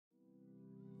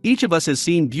Each of us has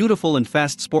seen beautiful and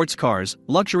fast sports cars,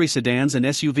 luxury sedans and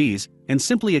SUVs, and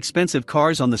simply expensive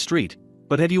cars on the street.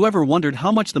 But have you ever wondered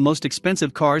how much the most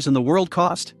expensive cars in the world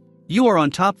cost? You are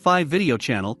on Top 5 video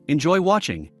channel, enjoy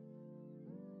watching.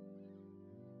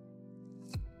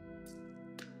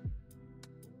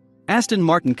 Aston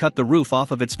Martin cut the roof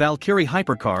off of its Valkyrie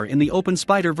hypercar in the open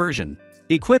spider version.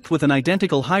 Equipped with an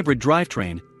identical hybrid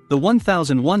drivetrain, the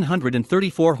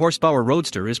 1,134 horsepower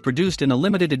Roadster is produced in a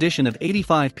limited edition of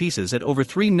 85 pieces at over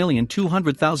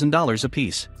 $3,200,000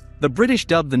 apiece. The British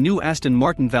dubbed the new Aston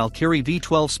Martin Valkyrie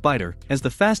V12 Spider as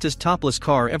the fastest topless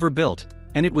car ever built,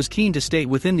 and it was keen to stay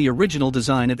within the original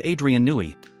design of Adrian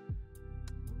Newey.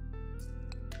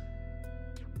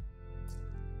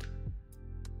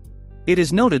 It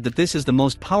is noted that this is the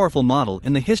most powerful model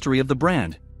in the history of the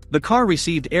brand. The car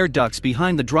received air ducts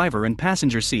behind the driver and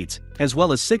passenger seats, as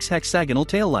well as 6 hexagonal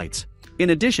taillights. In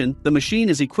addition, the machine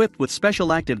is equipped with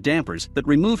special active dampers that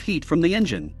remove heat from the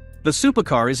engine. The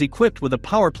supercar is equipped with a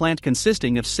power plant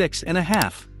consisting of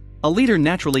 6.5-liter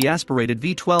naturally aspirated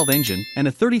V12 engine and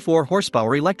a 34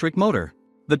 horsepower electric motor.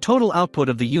 The total output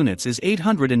of the units is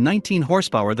 819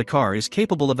 horsepower. The car is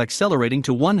capable of accelerating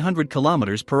to 100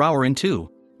 km per hour in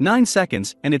 2.9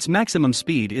 seconds, and its maximum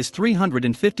speed is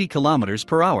 350 km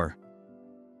per hour.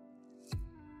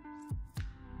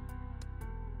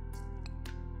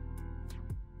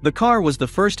 The car was the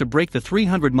first to break the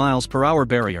 300 miles per hour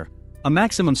barrier. A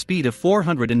maximum speed of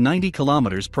 490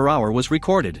 km per hour was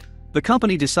recorded. The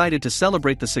company decided to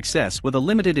celebrate the success with a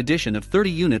limited edition of 30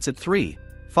 units at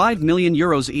 €3.5 million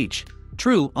each.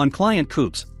 True, on client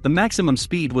coupes, the maximum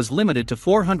speed was limited to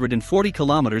 440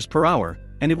 km per hour,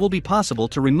 and it will be possible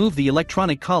to remove the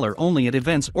electronic collar only at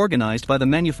events organized by the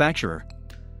manufacturer.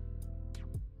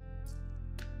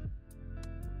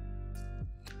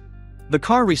 The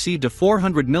car received a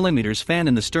 400mm fan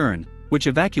in the stern, which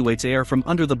evacuates air from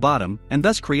under the bottom and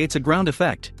thus creates a ground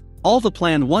effect. All the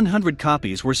planned 100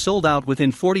 copies were sold out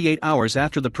within 48 hours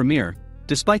after the premiere,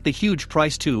 despite the huge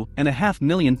price, £2.5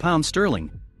 million.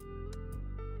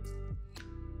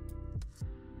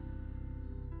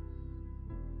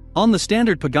 On the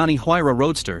standard Pagani Huayra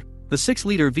Roadster, the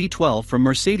 6-liter V12 from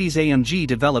Mercedes-AMG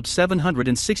develops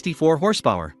 764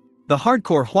 horsepower. The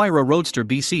hardcore Huayra Roadster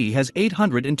BC has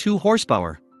 802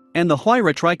 horsepower. And the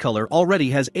Huayra Tricolor already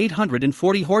has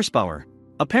 840 horsepower.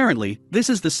 Apparently, this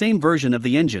is the same version of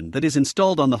the engine that is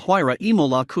installed on the Huayra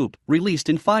Imola Coupe, released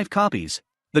in 5 copies.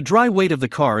 The dry weight of the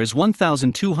car is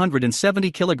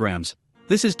 1,270 kilograms.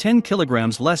 This is 10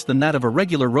 kilograms less than that of a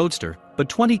regular Roadster, but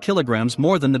 20 kilograms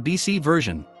more than the BC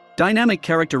version. Dynamic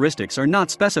characteristics are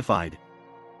not specified.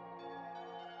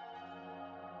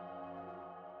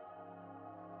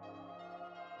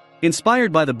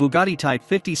 Inspired by the Bugatti Type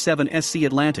 57 SC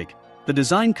Atlantic, the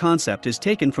design concept is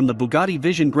taken from the Bugatti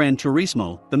Vision Gran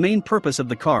Turismo. The main purpose of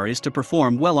the car is to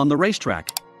perform well on the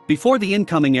racetrack. Before the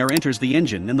incoming air enters the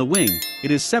engine and the wing, it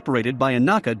is separated by a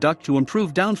NACA duct to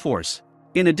improve downforce.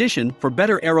 In addition, for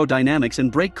better aerodynamics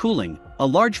and brake cooling, a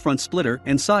large front splitter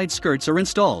and side skirts are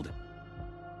installed.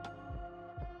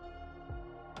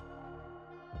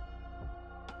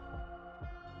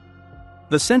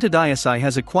 The Centodieci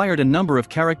has acquired a number of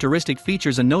characteristic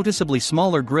features: a noticeably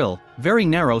smaller grille, very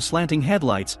narrow slanting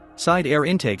headlights, side air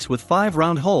intakes with 5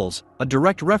 round holes, a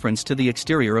direct reference to the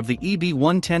exterior of the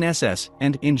EB110SS,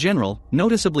 and, in general,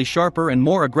 noticeably sharper and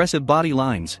more aggressive body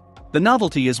lines. The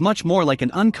novelty is much more like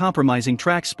an uncompromising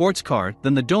track sports car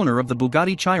than the donor of the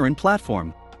Bugatti Chiron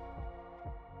platform.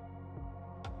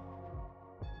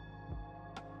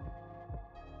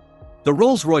 The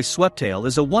Rolls-Royce Sweptail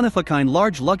is a one-of-a-kind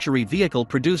large luxury vehicle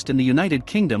produced in the United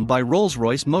Kingdom by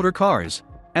Rolls-Royce Motor Cars.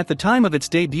 At the time of its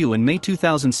debut in May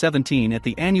 2017 at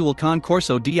the annual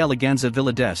Concorso di Eleganza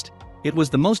Villa d'Este, it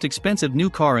was the most expensive new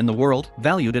car in the world,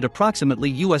 valued at approximately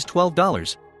US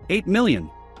 $12.8 million.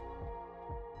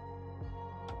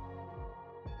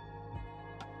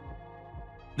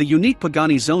 The unique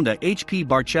Pagani Zonda HP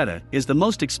Barchetta is the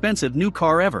most expensive new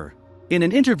car ever. In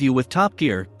an interview with Top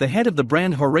Gear, the head of the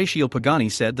brand Horatio Pagani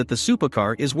said that the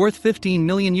supercar is worth €15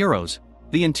 million.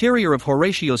 The interior of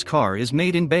Horatio's car is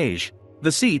made in beige.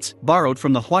 The seats, borrowed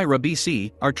from the Huayra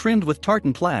BC, are trimmed with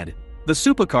tartan plaid. The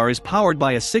supercar is powered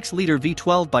by a 6-liter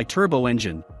V12 bi-turbo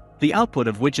engine, the output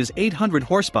of which is 800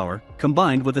 horsepower,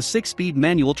 combined with a 6-speed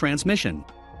manual transmission.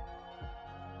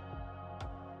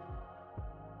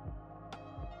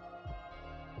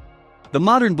 The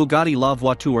modern Bugatti La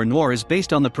Voiture Noire is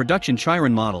based on the production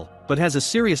Chiron model, but has a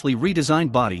seriously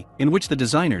redesigned body, in which the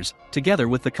designers, together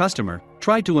with the customer,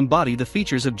 tried to embody the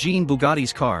features of Jean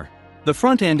Bugatti's car. The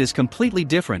front end is completely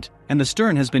different, and the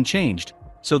stern has been changed,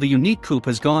 so the unique coupe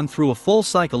has gone through a full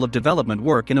cycle of development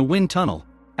work in a wind tunnel.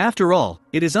 After all,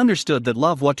 it is understood that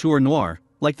La Voiture Noire,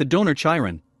 like the donor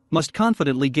Chiron, must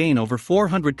confidently gain over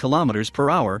 400 km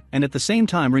per hour and at the same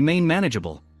time remain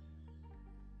manageable.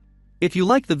 If you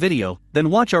like the video, then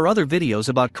watch our other videos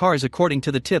about cars according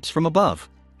to the tips from above.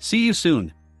 See you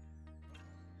soon.